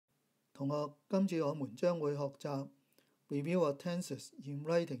同學，今次我們將會學習 Review our tenses in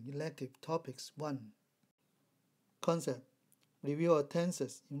writing elective topics 1. Concept: Review our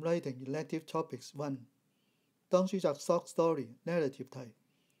tenses in writing elective topics 1. 當書摘 short story narrative 題，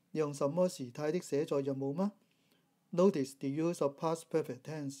你用什麼時態的寫作任務嗎？ Notice the use of past perfect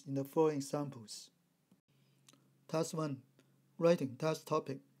tense in the following examples. Task 1. Writing task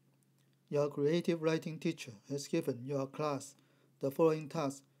topic. Your creative writing teacher has given your class the following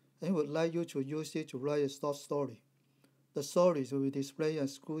task and would like you to use it to write a short story. The stories will be displayed at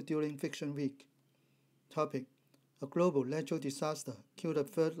school during Fiction Week. Topic: A global natural disaster killed a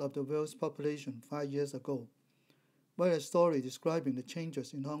third of the world's population 5 years ago. Write a story describing the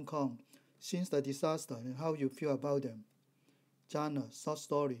changes in Hong Kong since the disaster and how you feel about them. Genre: short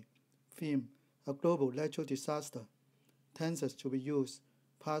story. Theme: a global natural disaster. Tenses to be used: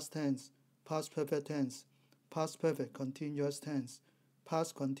 past tense, past perfect tense, past perfect continuous tense,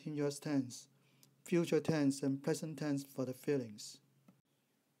 past continuous tense, future tense and present tense for the feelings.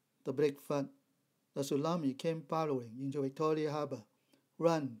 The big flood. The tsunami came barreling into Victoria Harbour.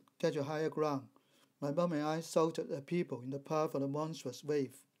 Run, get to higher ground. My mom and I shouted at people in the path of the monstrous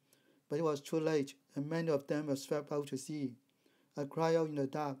wave. But it was too late, and many of them were swept out to sea. I cried out in the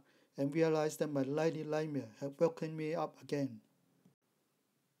dark and realized that my nightly nightmare had woken me up again.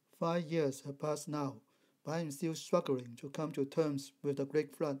 5 years have passed now, but I am still struggling to come to terms with the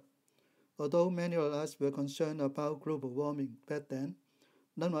great flood. Although many of us were concerned about global warming back then,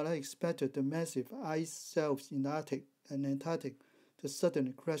 none of us expected the massive ice shelves in the Arctic and Antarctic to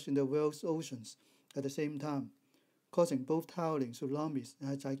suddenly crash in the world's oceans at the same time, causing both towering tsunamis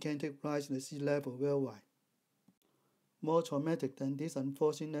and a gigantic rise in the sea level worldwide. More traumatic than this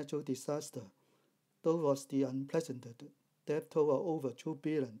unforeseen natural disaster, though, was the unprecedented death toll of over 2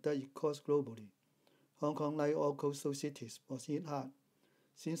 billion that it caused globally. Hong Kong, like all coastal cities, was hit hard,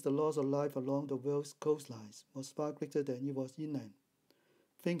 since the loss of life along the world's coastlines was far greater than it was inland.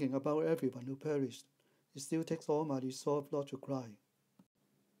 Thinking about everyone who perished, it still takes all my resolve not to cry.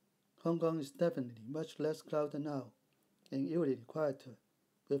 Hong Kong is definitely much less crowded now, and eerily quieter,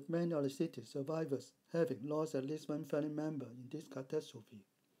 with many of the city's survivors having lost at least one family member in this catastrophe.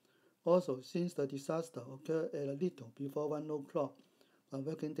 Also, since the disaster occurred at a little before 1 o'clock on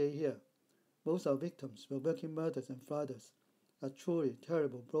working day here, most of the victims were working mothers and fathers, a truly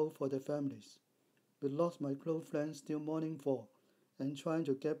terrible blow for their families. We lost my close friends still mourning for and trying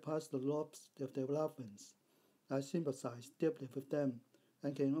to get past the loss of their loved ones. I sympathize deeply with them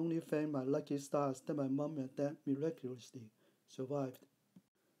and can only thank my lucky stars that my mom and dad miraculously survived.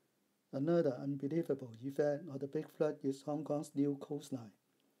 Another unbelievable effect of the big flood is Hong Kong's new coastline,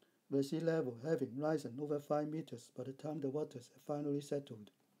 with sea level having risen over 5 meters by the time the waters have finally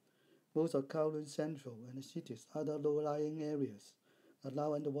settled. Most of Kowloon Central and the city's other low-lying areas are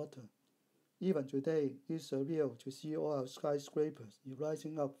now underwater. Even today, it's surreal to see all our skyscrapers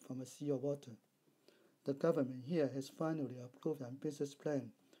rising up from a sea of water. The government here has finally approved an ambitious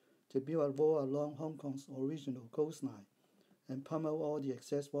plan to build a wall along Hong Kong's original coastline and pump out all the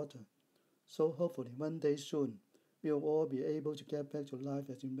excess water. So hopefully one day soon, we'll all be able to get back to life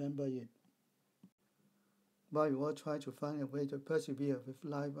as we remember it. While we all try to find a way to persevere with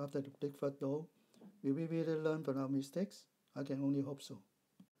life after the big flood though, will we really learn from our mistakes? I can only hope so.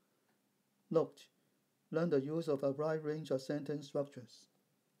 Note: learn the use of a wide range of sentence structures.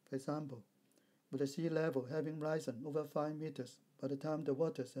 For example, with the sea level having risen over 5 meters by the time the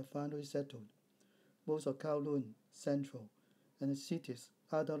waters have finally settled, most of Kowloon Central and the city's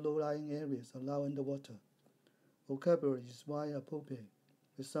other low-lying areas are now underwater. Vocabulary is wide appropriate,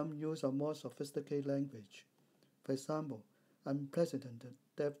 with some use of more sophisticated language. For example, unprecedented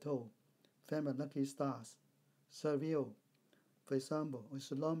death toll, thank my lucky stars, surreal. For example, a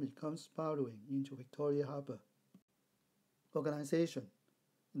tsunami comes barreling into Victoria Harbour. Organization.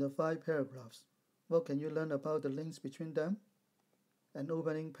 In the 5 paragraphs, what can you learn about the links between them? An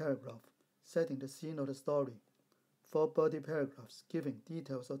opening paragraph, setting the scene of the story. 4 body paragraphs giving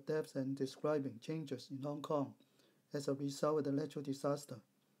details of deaths and describing changes in Hong Kong as a result of the natural disaster,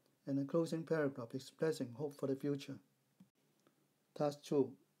 and a closing paragraph expressing hope for the future. Task 2.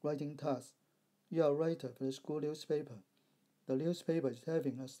 Writing task. You are a writer for the school newspaper. The newspaper is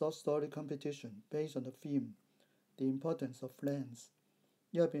having a short story competition based on the theme, the importance of friends.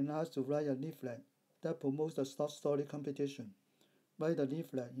 You have been asked to write a leaflet that promotes the short story competition. Write a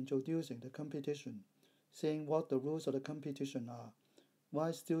leaflet introducing the competition, saying what the rules of the competition are,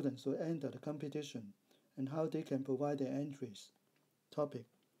 why students will enter the competition, and how they can provide their entries. Topic: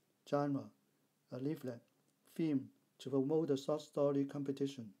 genre, a leaflet. Theme: to promote the short story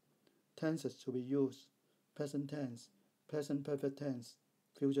competition. Tenses to be used: present tense, present perfect tense,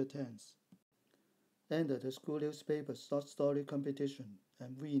 future tense. Enter the school newspaper short story competition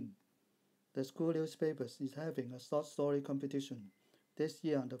and win. The school newspaper is having a short story competition this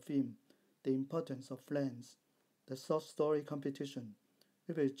year on the theme, The Importance of Friends. The short story competition,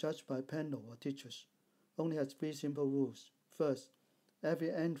 which is judged by a panel of teachers, only has 3 simple rules. First,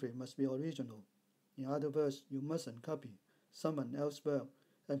 every entry must be original. In other words, you mustn't copy someone else's work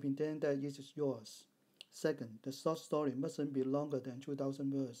and pretend that it is yours. Second, the short story mustn't be longer than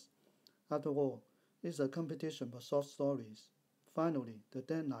 2,000 words. After all, it's a competition for short stories. Finally, the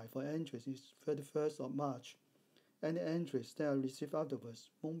deadline for entries is 31st of March. Any entries that are received afterwards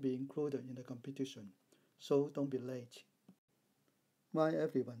won't be included in the competition, so don't be late. Why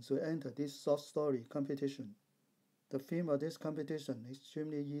everyone should enter this short story competition? The theme of this competition is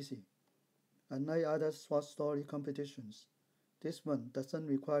extremely easy. Unlike other short story competitions, this one doesn't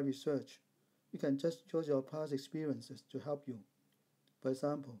require research. You can just use your past experiences to help you. For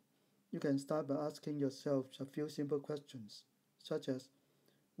example, you can start by asking yourself a few simple questions, such as,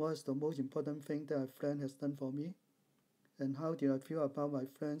 what is the most important thing that a friend has done for me? And how do I feel about my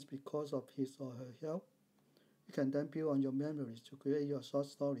friends because of his or her help? You can then build on your memories to create your short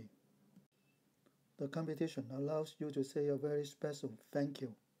story. The competition allows you to say a very special thank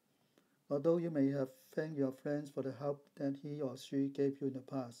you. Although you may have thanked your friends for the help that he or she gave you in the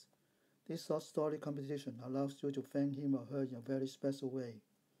past, this short story competition allows you to thank him or her in a very special way.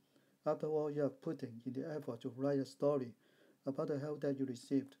 After all, you are putting in the effort to write a story about the help that you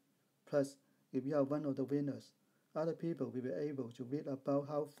received. Plus, if you are one of the winners, other people will be able to read about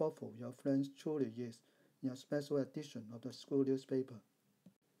how thoughtful your friend truly is in a special edition of the school newspaper.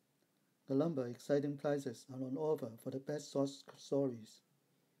 The number of exciting prizes are on offer for the best short stories.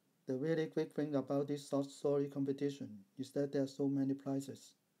 The really great thing about this short story competition is that there are so many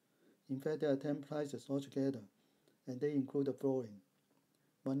prizes. In fact, there are 10 prizes altogether, and they include the following.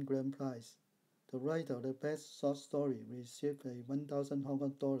 1 grand prize. The writer of the best short story will receive a 1,000 Hong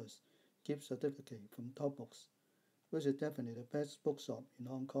Kong dollars gift certificate from Top Books, which is definitely the best bookshop in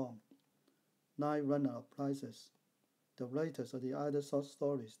Hong Kong. 9 runner-up prizes. The writers of the other short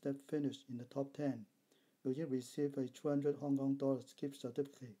stories that finished in the top 10 will each receive a 200 Hong Kong dollars gift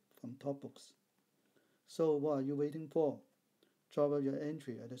certificate from Top Books. So what are you waiting for? Drop up your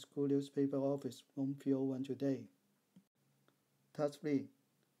entry at the school newspaper office room 301 today. Task 3.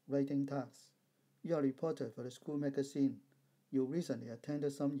 Writing tasks. You are a reporter for the school magazine. You recently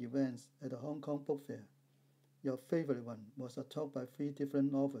attended some events at the Hong Kong Book Fair. Your favorite one was a talk by 3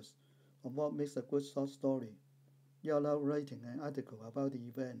 different authors on what makes a good short story. You are now writing an article about the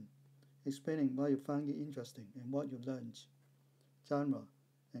event, explaining why you found it interesting and what you learned. Genre,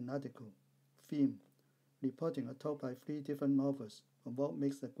 an article. Theme, reporting a talk by 3 different authors on what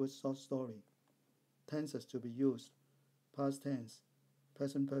makes a good short story. Tenses to be used, past tense,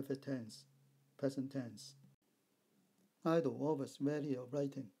 present perfect tense, present tense. Idle authors value of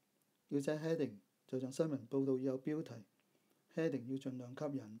writing.要寫 heading 就像新聞報導有標題 ，heading 要盡量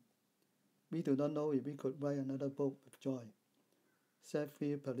吸引。We do not know if we could write another book with joy, said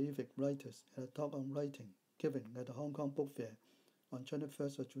 3 prolific writers at a talk on writing given at the Hong Kong Book Fair on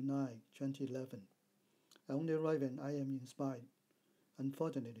 21st of July 2011. I only write when I am inspired.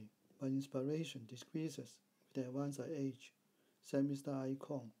 Unfortunately, my inspiration decreases with the advance of age, said Mr. I.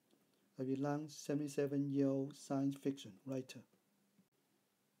 Kong, a renowned 77-year-old science fiction writer.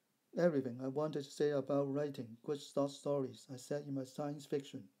 Everything I wanted to say about writing good short stories I said in my science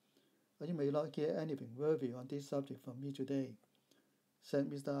fiction. But you may not hear anything worthy on this subject from me today, said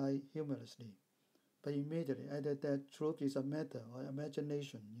Mr. I humorously, but immediately added that truth is a matter of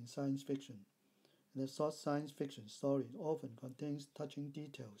imagination in science fiction, and a short science fiction story often contains touching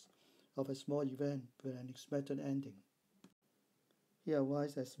details of a small event with an unexpected ending. He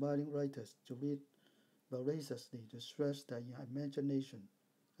advised aspiring writers to read voraciously to stretch their imagination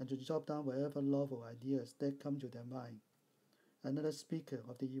and to jot down whatever novel ideas that come to their mind. Another speaker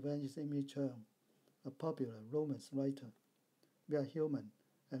of the event is Amy Cheung, a popular romance writer. We are human,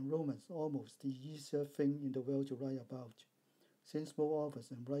 and romance is almost the easiest thing in the world to write about, since both authors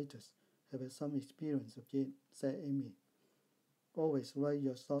and writers have had some experience of it, said Amy. Always write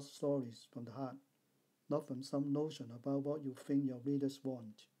your short stories from the heart, not from some notion about what you think your readers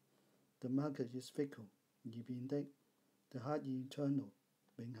want. The market is fickle, 易變的, the heart is eternal,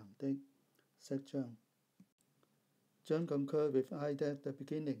 永恆的, said Cheung. Cheung concurred with I that the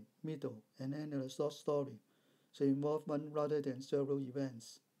beginning, middle, and end of a short story should involve one rather than several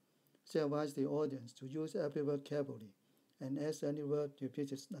events. She advised the audience to use every word carefully and ask any word if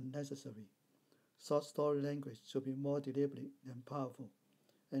it is unnecessary. Short story language should be more deliberate and powerful,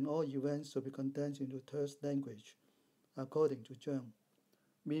 and all events should be condensed into terse language, according to Cheung.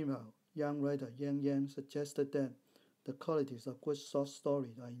 Meanwhile, young writer Yang Yang suggested that the qualities of good short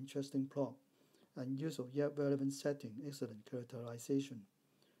stories are interesting plot, unusual yet relevant setting, excellent characterization.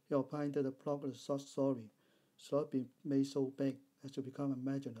 He opined that the plot of the short story should not be made so big as to become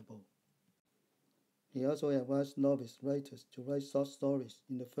imaginable. He also advised novice writers to write short stories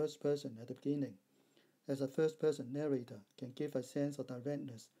in the first person at the beginning, as a first-person narrator can give a sense of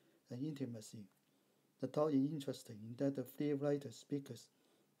directness and intimacy. The talk is interesting in that the three writer-speakers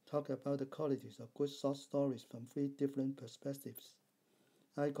talk about the qualities of good short stories from three different perspectives.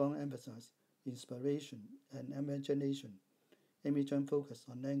 Icon emphasized inspiration and imagination. Amy Zhang focused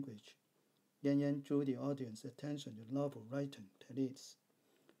on language. Yan Yan drew the audience's attention to novel writing techniques.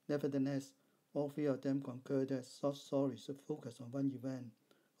 Nevertheless, all three of them concurred that short stories should focus on one event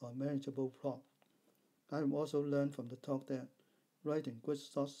or manageable plot. I have also learned from the talk that writing good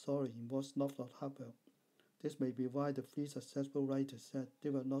short story involves lots of hard work. This may be why the three successful writers said they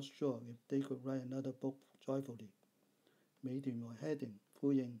were not sure if they could write another book joyfully. 美段和 heading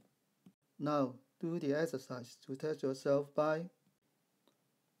呼應. Now, do the exercise to test yourself by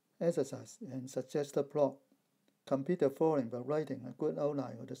exercise and suggest a plot. Complete the following by writing a good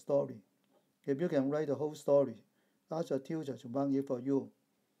outline of the story. If you can write the whole story, ask your tutor to mark it for you.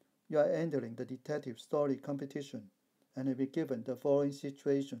 You are entering the detective story competition and will be given the following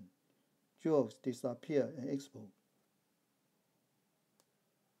situation. Jewels disappear and expo.